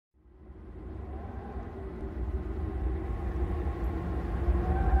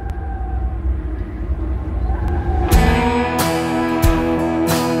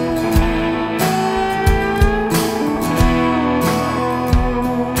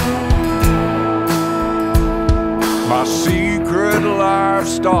good life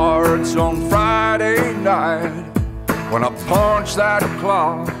starts on Friday night, when I punch that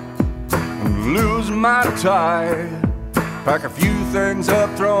clock and lose my tie. Pack a few things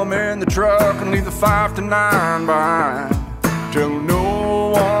up, throw them in the truck, and leave the 5 to 9 behind. Tell no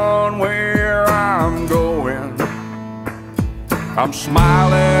one where I'm going. I'm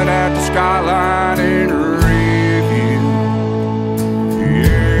smiling at the skyline in review.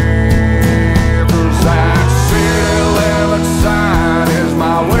 Yeah, 'cause that city limit sign is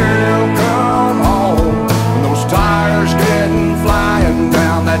my welcome home. And those tires getting flying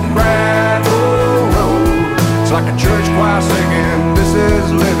down that gravel road. It's like a church choir singing, this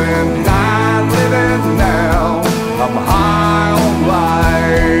is living, I'm living now. I'm high on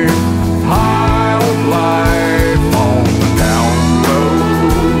life, high on life, on the down low,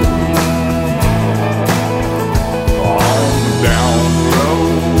 on the down low.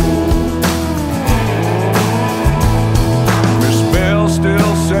 Miss Bell's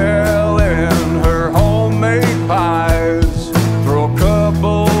still selling her homemade pies. Throw a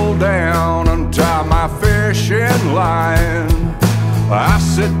couple down, untie my fishing line. I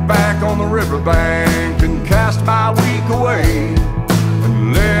sit back on the riverbank and cast my week away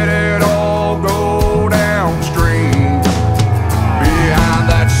and let it all go downstream. Behind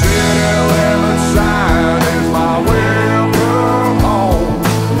that city limit sign is my welcome home.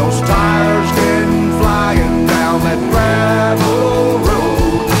 And those tires getting flying down that gravel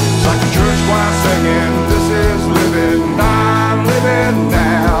road. It's like a church choir singing, this is living, I'm living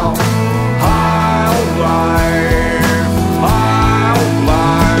now. High on life, high on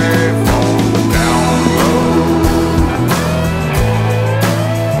life, on the down low,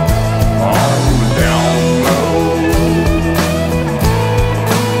 on the down low.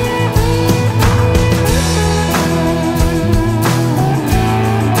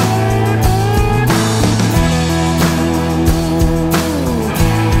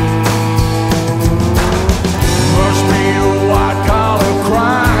 Must be a white collar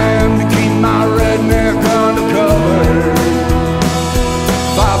crime to keep my redneck undercover.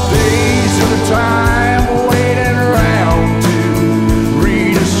 5 days at a time, waiting around to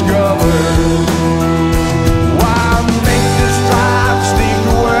rediscover. Why make this drive to sneak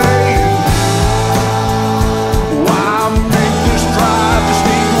away? Why make this drive to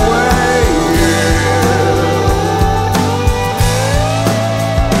sneak away?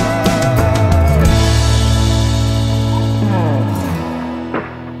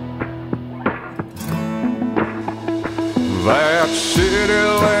 That city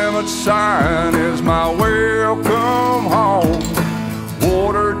limit sign is my welcome home.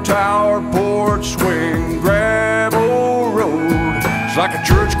 Water tower, porch swing, gravel road. It's like a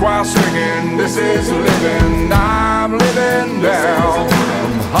church choir singing, this is living, I'm living now.